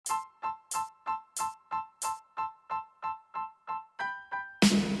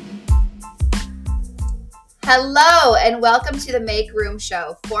Hello, and welcome to the Make Room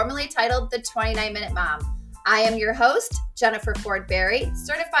Show, formerly titled The 29-Minute Mom. I am your host, Jennifer Ford Berry,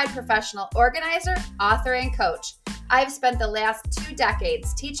 certified professional organizer, author, and coach. I've spent the last 2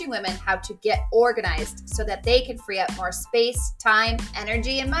 decades teaching women how to get organized so that they can free up more space, time,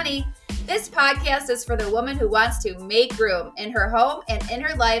 energy, and money. This podcast is for the woman who wants to make room in her home and in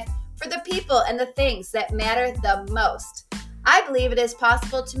her life for the people and the things that matter the most. I believe it is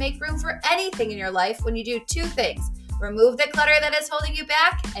possible to make room for anything in your life when you do 2 things. Remove the clutter that is holding you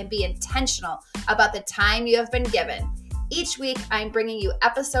back and be intentional about the time you have been given. Each week, I'm bringing you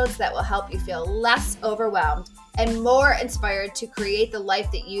episodes that will help you feel less overwhelmed and more inspired to create the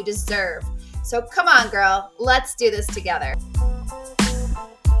life that you deserve. So come on, girl, let's do this together.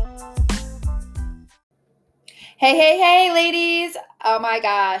 Hey, ladies. Oh my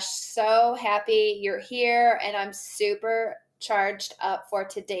gosh, so happy you're here, and I'm super charged up for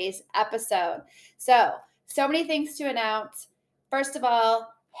today's episode. So many things to announce. First of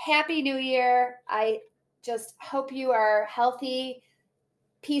all, Happy New Year. I just hope you are healthy,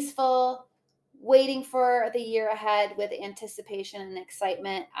 peaceful, waiting for the year ahead with anticipation and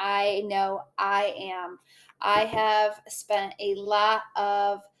excitement. I know I am. I have spent a lot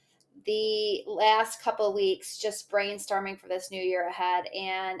of the last couple of weeks just brainstorming for this new year ahead,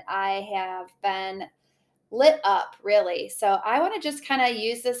 and I have been lit up, really. So I want to just kind of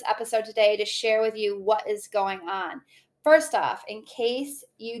use this episode today to share with you what is going on. First off, in case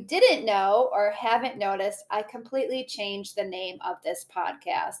you didn't know or haven't noticed, I completely changed the name of this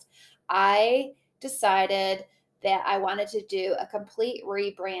podcast. I decided that I wanted to do a complete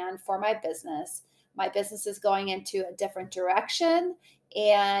rebrand for my business. My business is going into a different direction,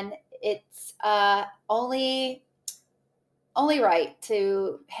 and it's only right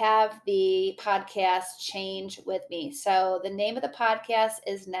to have the podcast change with me. So the name of the podcast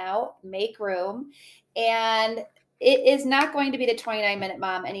is now Make Room, and it is not going to be the 29-Minute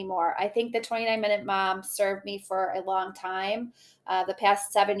Mom anymore. I think the 29-Minute Mom served me for a long time, the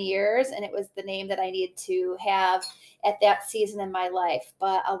past 7 years, and it was the name that I needed to have at that season in my life.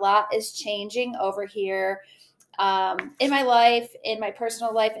 But a lot is changing over here in my life, in my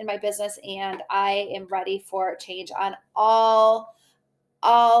personal life, in my business, and I am ready for change on all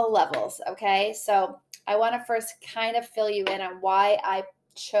levels. Okay, so I want to first kind of fill you in on why I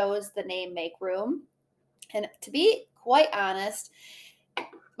chose the name Make Room. And to be quite honest,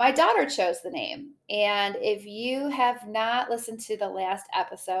 my daughter chose the name. And if you have not listened to the last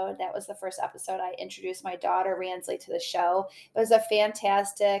episode, that was the first episode I introduced my daughter, Ransley, to the show. It was a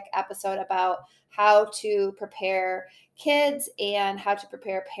fantastic episode about how to prepare kids and how to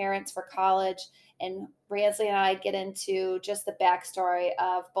prepare parents for college. And Ransley and I get into just the backstory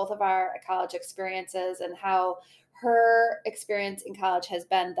of both of our college experiences and how her experience in college has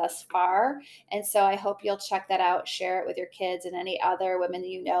been thus far. And so I hope you'll check that out, share it with your kids and any other women that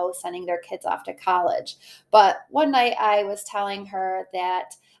you know sending their kids off to college. But one night I was telling her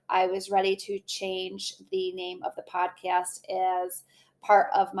that I was ready to change the name of the podcast as part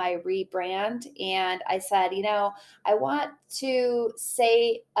of my rebrand. And I said, I want to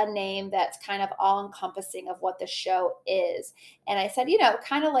say a name that's kind of all encompassing of what the show is. And I said,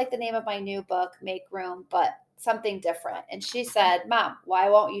 kind of like the name of my new book, Make Room, but something different. And she said, Mom, why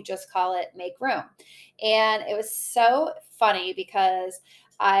won't you just call it Make Room? And it was so funny because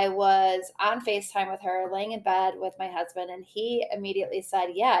I was on FaceTime with her, laying in bed with my husband, and he immediately said,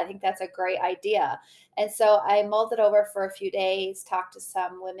 yeah, I think that's a great idea. And so I mulled it over for a few days, talked to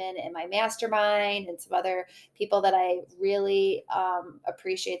some women in my mastermind and some other people that I really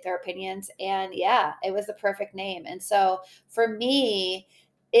appreciate their opinions. And yeah, it was the perfect name. And so for me,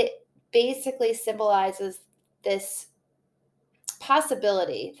 it basically symbolizes this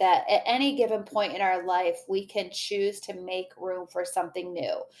possibility that at any given point in our life, we can choose to make room for something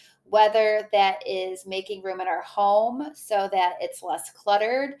new, whether that is making room in our home so that it's less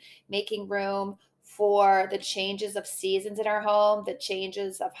cluttered, making room for the changes of seasons in our home, the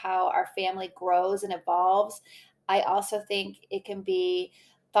changes of how our family grows and evolves. I also think it can be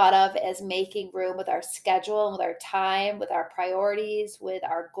thought of as making room with our schedule and with our time, with our priorities, with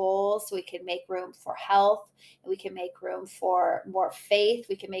our goals. So we can make room for health, and we can make room for more faith.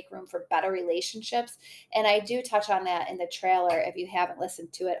 We can make room for better relationships. And I do touch on that in the trailer if you haven't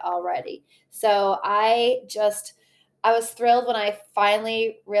listened to it already. So I was thrilled when I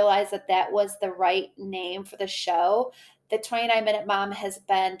finally realized that that was the right name for the show. The 29-Minute Mom has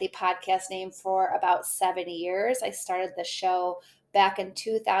been the podcast name for about 7 years. I started the show back in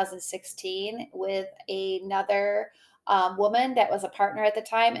 2016 with another woman that was a partner at the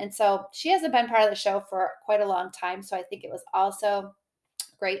time. And so she hasn't been part of the show for quite a long time. So I think it was also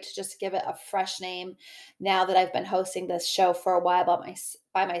great to just give it a fresh name now that I've been hosting this show for a while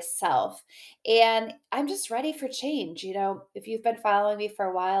by myself. And I'm just ready for change. If you've been following me for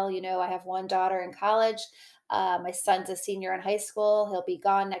a while, I have one daughter in college. My son's a senior in high school. He'll be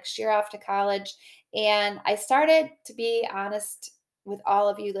gone next year off to college. And I started, to be honest with all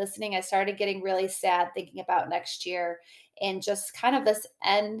of you listening, I started getting really sad thinking about next year and just kind of this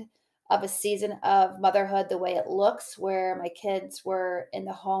end of a season of motherhood, the way it looks, where my kids were in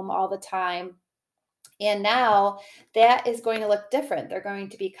the home all the time. And now that is going to look different. They're going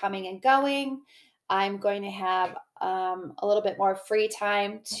to be coming and going. I'm going to have a little bit more free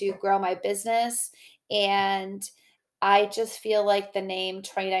time to grow my business. And I just feel like the name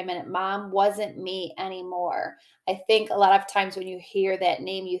 29 Minute Mom wasn't me anymore. I think a lot of times when you hear that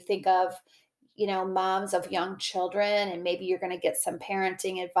name, you think of moms of young children, and maybe you're going to get some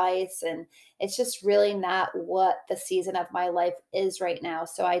parenting advice. And it's just really not what the season of my life is right now.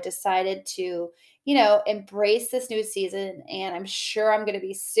 So I decided to, embrace this new season. And I'm sure I'm going to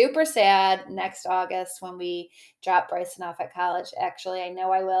be super sad next August when we drop Bryson off at college. Actually, I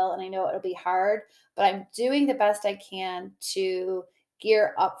know I will, and I know it'll be hard, but I'm doing the best I can to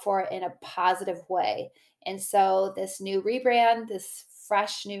gear up for it in a positive way. And so this new rebrand, this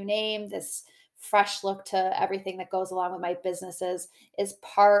fresh new name, this fresh look to everything that goes along with my businesses is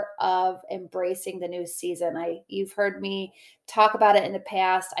part of embracing the new season. You've heard me talk about it in the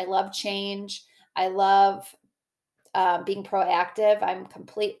past. I love change. I love being proactive. I'm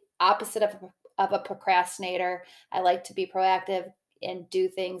complete opposite of a procrastinator. I like to be proactive and do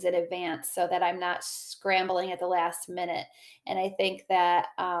things in advance so that I'm not scrambling at the last minute. And I think that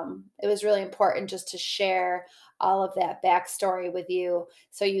it was really important just to share all of that backstory with you,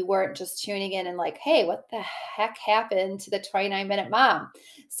 so you weren't just tuning in and like, hey, what the heck happened to the 29 Minute Mom?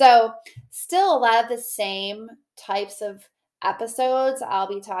 So, still a lot of the same types of episodes. I'll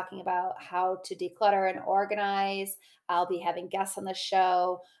be talking about how to declutter and organize. I'll be having guests on the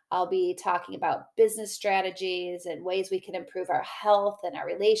show. I'll be talking about business strategies and ways we can improve our health and our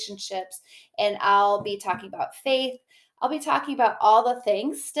relationships. And I'll be talking about faith. I'll be talking about all the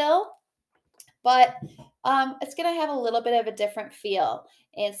things still, but it's going to have a little bit of a different feel.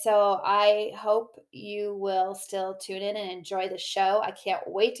 And so I hope you will still tune in and enjoy the show. I can't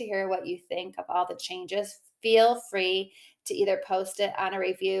wait to hear what you think of all the changes. Feel free to either post it on a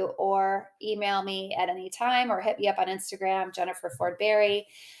review or email me at any time, or hit me up on Instagram, Jennifer Ford Berry.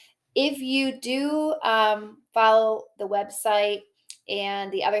 If you do follow the website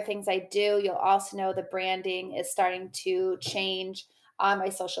and the other things I do, you'll also know the branding is starting to change on my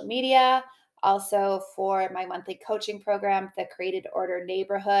social media. Also, for my monthly coaching program, the Created Order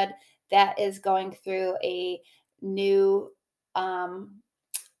Neighborhood, that is going through a new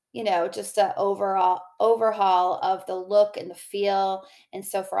just a overall overhaul of the look and the feel. And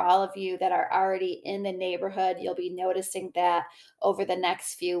so for all of you that are already in the neighborhood, you'll be noticing that over the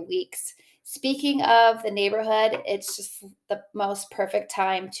next few weeks. Speaking of the neighborhood, it's just the most perfect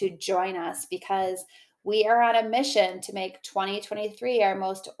time to join us, because we are on a mission to make 2023 our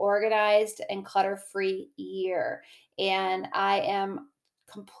most organized and clutter-free year. And I am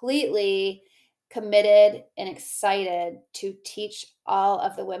completely committed and excited to teach all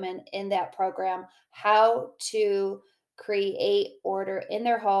of the women in that program how to create order in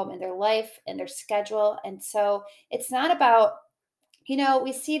their home, in their life, in their schedule. And so it's not about,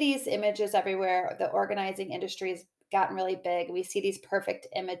 we see these images everywhere. The organizing industry has gotten really big. We see these perfect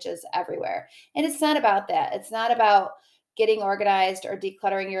images everywhere. And it's not about that. It's not about getting organized or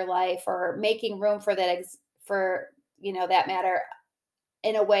decluttering your life or making room for that matter,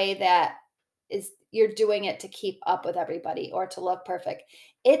 in a way that is you're doing it to keep up with everybody or to look perfect.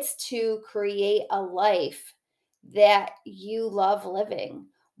 It's to create a life that you love living,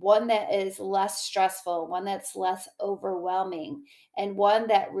 one that is less stressful, one that's less overwhelming, and one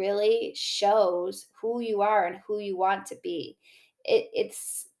that really shows who you are and who you want to be.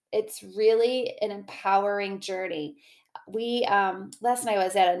 It's really an empowering journey. We Last night I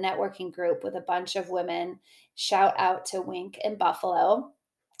was at a networking group with a bunch of women. Shout out to Wink in Buffalo.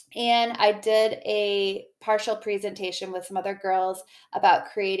 And I did a partial presentation with some other girls about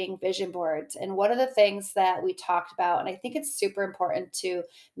creating vision boards. And one of the things that we talked about, and I think it's super important to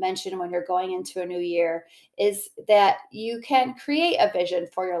mention when you're going into a new year, is that you can create a vision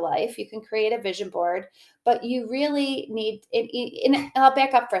for your life. You can create a vision board, but you really need, and I'll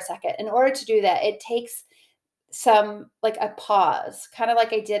back up for a second. In order to do that, it takes like a pause, kind of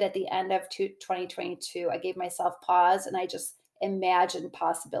like I did at the end of 2022. I gave myself pause and I just imagined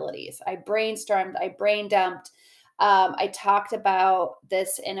possibilities. I brainstormed, I brain dumped, I talked about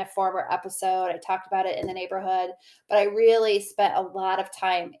this in a former episode. I talked about it in the neighborhood, but I really spent a lot of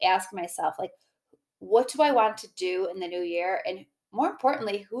time asking myself, like, what do I want to do in the new year? And more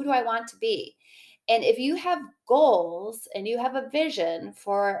importantly, who do I want to be? And if you have goals and you have a vision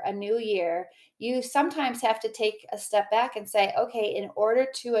for a new year, you sometimes have to take a step back and say, okay, in order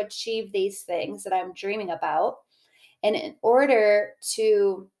to achieve these things that I'm dreaming about, and in order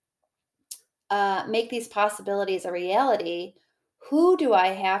to make these possibilities a reality, who do I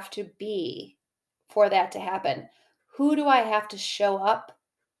have to be for that to happen? Who do I have to show up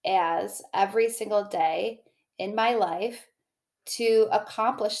as every single day in my life to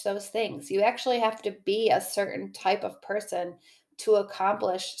accomplish those things? You actually have to be a certain type of person to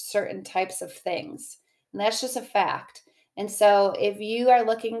accomplish certain types of things. And that's just a fact. And so if you are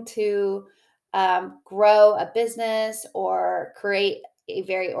looking to grow a business or create a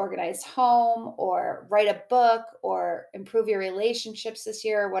very organized home or write a book or improve your relationships this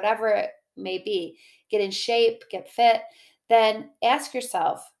year, or whatever it may be, get in shape, get fit, then ask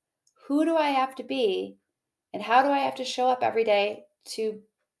yourself, who do I have to be and how do I have to show up every day to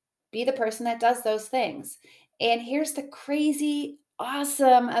be the person that does those things? And here's the crazy,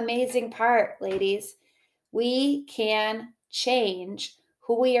 awesome, amazing part, ladies. We can change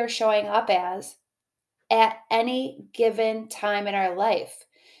who we are showing up as at any given time in our life.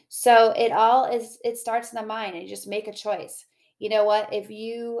 So it starts in the mind and you just make a choice. You know what? If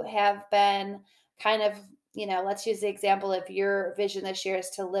you have been kind of, let's use the example, if your vision this year is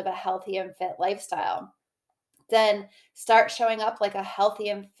to live a healthy and fit lifestyle, then start showing up like a healthy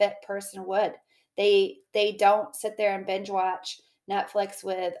and fit person would. They don't sit there and binge watch Netflix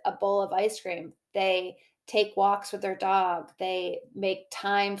with a bowl of ice cream. They take walks with their dog. They make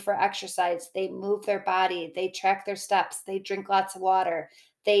time for exercise. They move their body. They track their steps. They drink lots of water.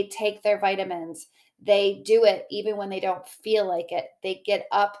 They take their vitamins. They do it even when they don't feel like it. They get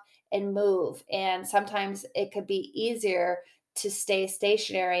up and move. And sometimes it could be easier to stay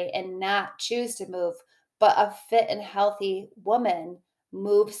stationary and not choose to move, but a fit and healthy woman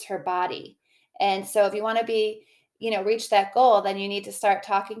moves her body. And so if you want to be, reach that goal, then you need to start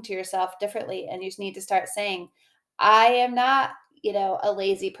talking to yourself differently. And you just need to start saying, I am not, a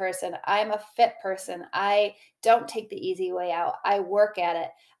lazy person. I'm a fit person. I don't take the easy way out. I work at it.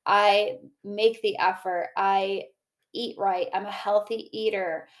 I make the effort. I eat right. I'm a healthy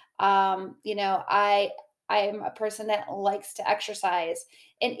eater. I'm a person that likes to exercise.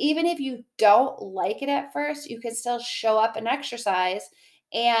 And even if you don't like it at first, you can still show up and exercise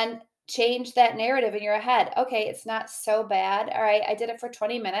and change that narrative in your head. Okay, it's not so bad. All right, I did it for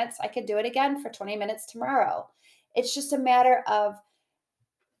 20 minutes. I could do it again for 20 minutes tomorrow. It's just a matter of,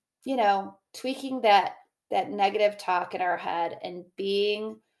 tweaking that negative talk in our head and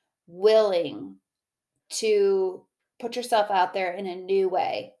being willing to put yourself out there in a new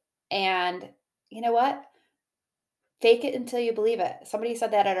way. And you know what? Fake it until you believe it. Somebody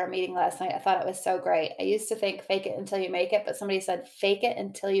said that at our meeting last night. I thought it was so great. I used to think fake it until you make it, but somebody said fake it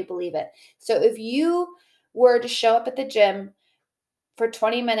until you believe it. So if you were to show up at the gym for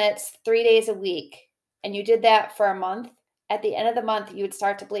 20 minutes, 3 days a week, and you did that for a month, at the end of the month, you would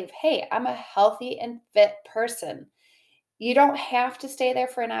start to believe, hey, I'm a healthy and fit person. You don't have to stay there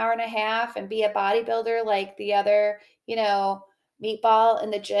for an hour and a half and be a bodybuilder like the other, meatball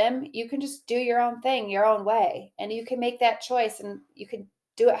in the gym. You can just do your own thing, your own way, and you can make that choice and you can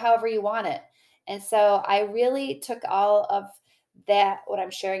do it however you want it. And so I really took all of that, what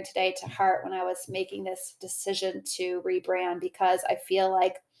I'm sharing today, to heart when I was making this decision to rebrand, because I feel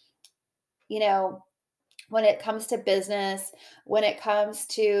like, you know, when it comes to business, when it comes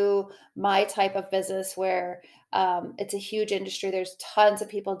to my type of business where it's a huge industry, there's tons of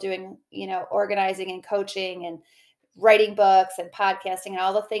people doing, organizing and coaching and writing books and podcasting and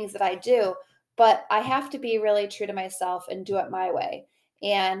all the things that I do. But I have to be really true to myself and do it my way.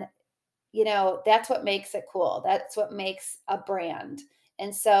 And, that's what makes it cool. That's what makes a brand.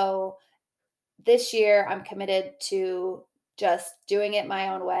 And so this year I'm committed to just doing it my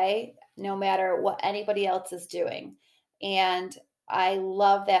own way, no matter what anybody else is doing. And I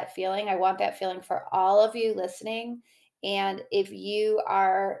love that feeling. I want that feeling for all of you listening. And if you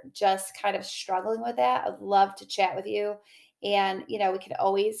are just kind of struggling with that, I'd love to chat with you. And, we can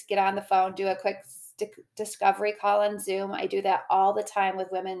always get on the phone, do a quick discovery call on Zoom. I do that all the time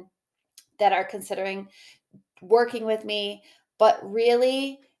with women that are considering working with me. But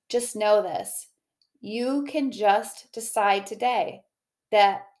really, just know this: you can just decide today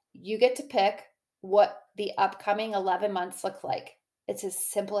that you get to pick what the upcoming 11 months look like. It's as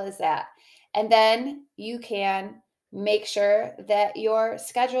simple as that. And then you can make sure that your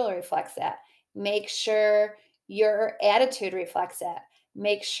schedule reflects that. Make sure your attitude reflects it.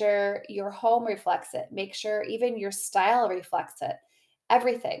 Make sure your home reflects it. Make sure even your style reflects it.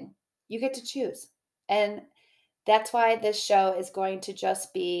 Everything. You get to choose. And that's why this show is going to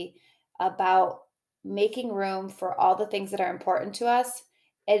just be about making room for all the things that are important to us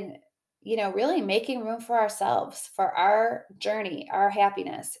and really making room for ourselves, for our journey, our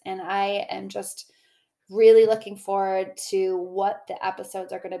happiness. And I am just really looking forward to what the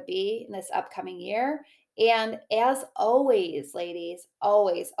episodes are going to be in this upcoming year. And as always, ladies,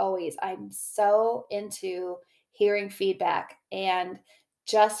 always, always, I'm so into hearing feedback and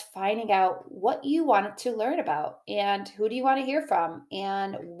just finding out what you wanted to learn about and who do you want to hear from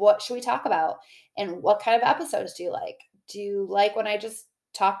and what should we talk about and what kind of episodes do you like? Do you like when I just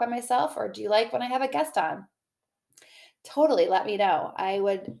talk by myself or do you like when I have a guest on? Totally, let me know. I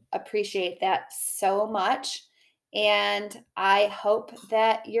would appreciate that so much. And I hope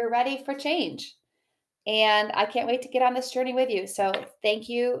that you're ready for change. And I can't wait to get on this journey with you. So, thank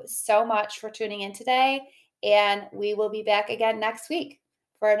you so much for tuning in today. And we will be back again next week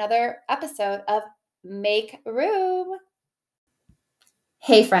for another episode of Make Room.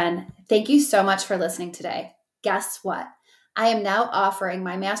 Hey, friend, thank you so much for listening today. Guess what? I am now offering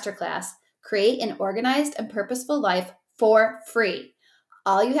my masterclass, Create an Organized and Purposeful Life, for free.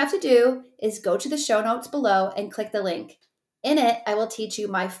 All you have to do is go to the show notes below and click the link. In it, I will teach you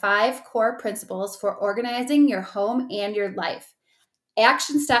my 5 core principles for organizing your home and your life,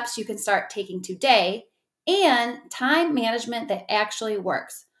 action steps you can start taking today, and time management that actually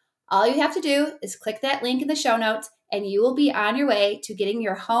works. All you have to do is click that link in the show notes, and you will be on your way to getting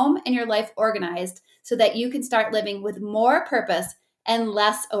your home and your life organized so that you can start living with more purpose and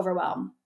less overwhelm.